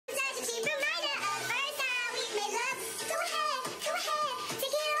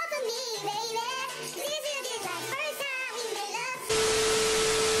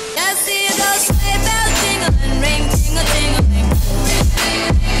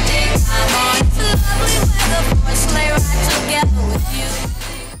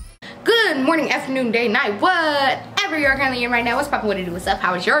Good morning, afternoon, day, night, whatever you're currently in right now. What's poppin', what it do, what's up,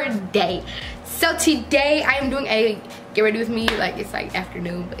 how was your day? So today I am doing a get ready with me. Like, it's like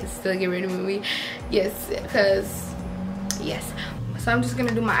afternoon, but it's still get ready with me. Yes, because yes. So I'm just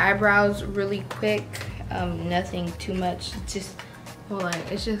gonna do my eyebrows really quick. Nothing too much, just, well,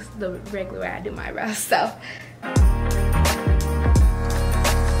 like, it's just the regular way I do my eyebrows. So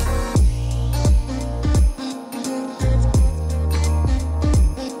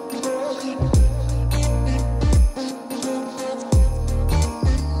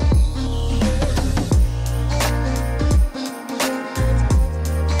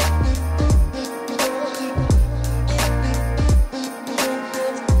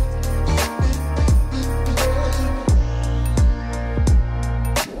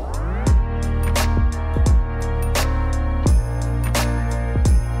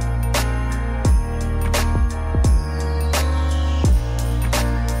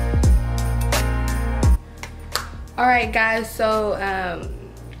alright guys, so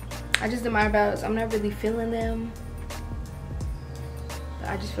I just did my eyebrows. I'm not really feeling them.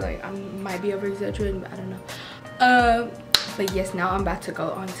 I just feel like I might be over exaggerating, but I don't know. But yes, now I'm about to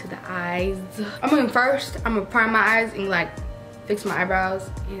go on to the eyes. I'm gonna prime my eyes and like fix my eyebrows,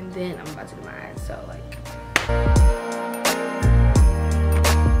 and then I'm about to do my eyes. So like,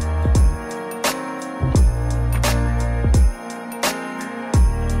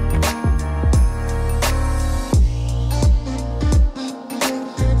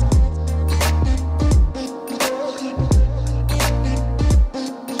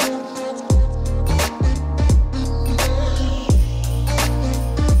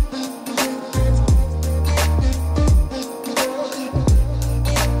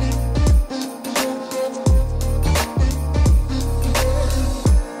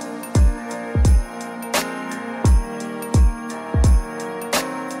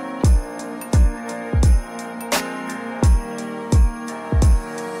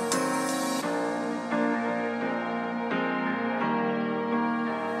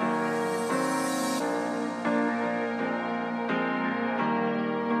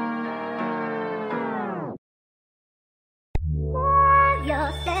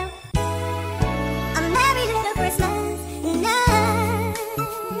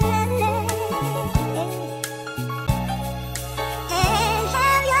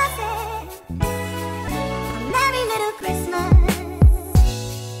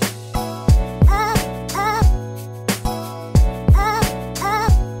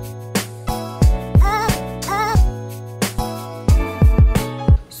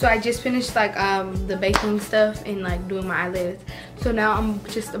 so I just finished like the baking stuff and like doing my eyelids. So now I'm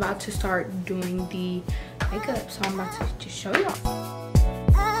just about to start doing the makeup. So I'm about to just show y'all.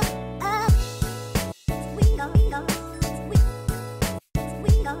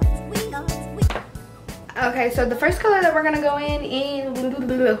 Okay, so the first color that we're gonna go in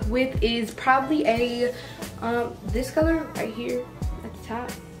with is probably a this color right here at the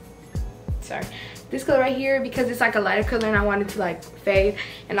top. Sorry, this color right here, because it's like a lighter color and I wanted to like fade.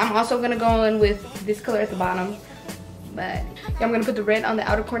 And I'm also gonna go in with this color at the bottom, but yeah, I'm gonna put the red on the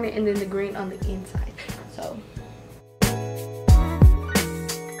outer corner and then the green on the inside. So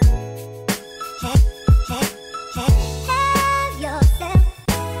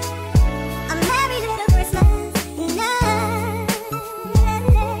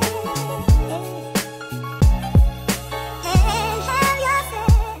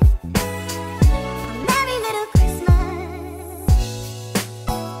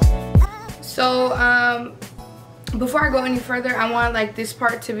before I go any further, I want like this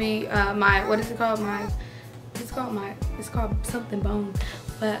part to be my, what is it called? It's called something bone.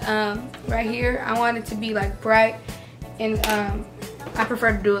 But right here, I want it to be like bright, and I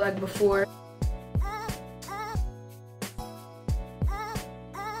prefer to do it like before.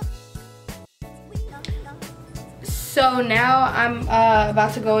 So now I'm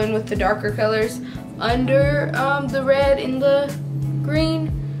about to go in with the darker colors under the red and the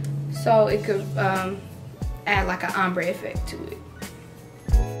green, so it could add like an ombre effect to it.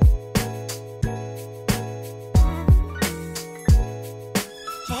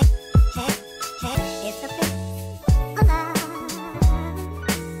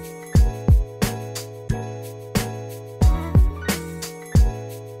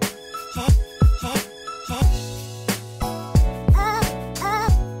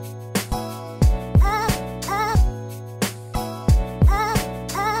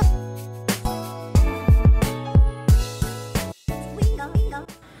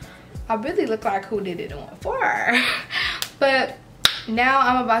 I really look like who did it on for. But now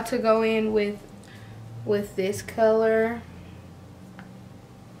I'm about to go in with this color.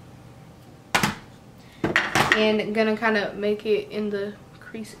 And gonna kind of make it in the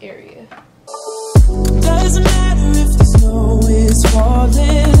crease area. Doesn't matter if the snow is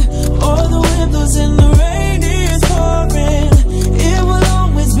falling or the wind blows and the rain is pouring. It will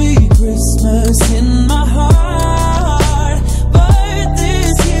always be Christmas in my heart. But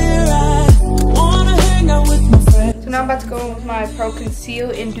this year I wanna hang out with my friends. So now I'm about to go in with my Pro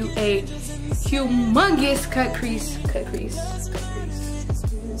Conceal and do a humongous cut crease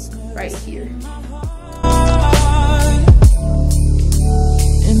right here.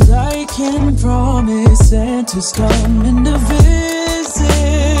 And I can promise Santa's coming to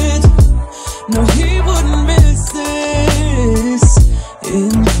visit. No, he wouldn't miss this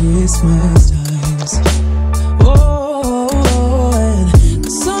in Christmas times. Oh, and the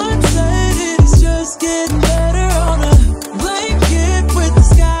sunset is just getting better on a blanket with the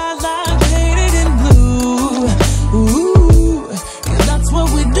skyline painted in blue. Ooh, yeah, that's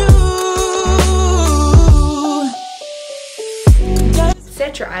what we do.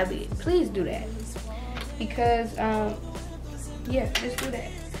 Set your eyelid, please do that, because yeah, just do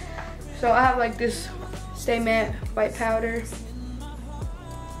that. So I have like this Stay Matte white powder.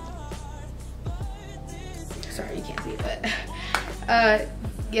 Sorry you can't see it, but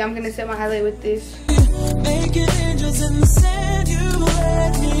yeah, I'm gonna set my eyelid with this. Making angels in the sand, you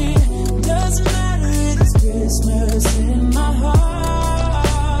let me. Doesn't matter, it's Christmas in my heart.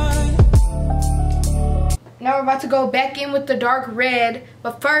 Now we're about to go back in with the dark red,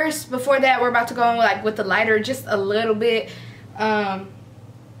 but first, before that, we're about to go in with the lighter, just a little bit, not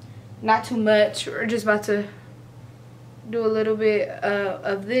too much. We're just about to do a little bit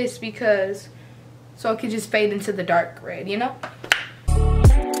of this, because so it can just fade into the dark red, you know.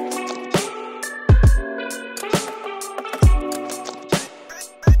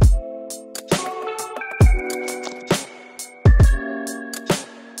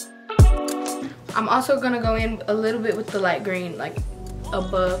 I'm also gonna go in a little bit with the light green, like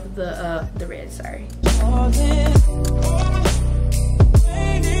above the red. Sorry.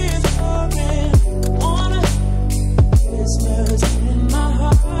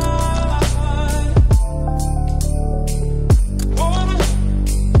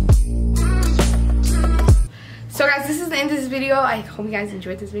 So guys, this is the end of this video. I hope you guys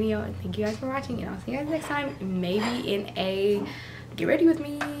enjoyed this video, and thank you guys for watching, and I'll see you guys next time, maybe in a Get Ready With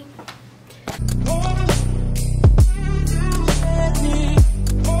Me.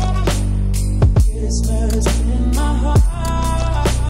 Christmas in my heart.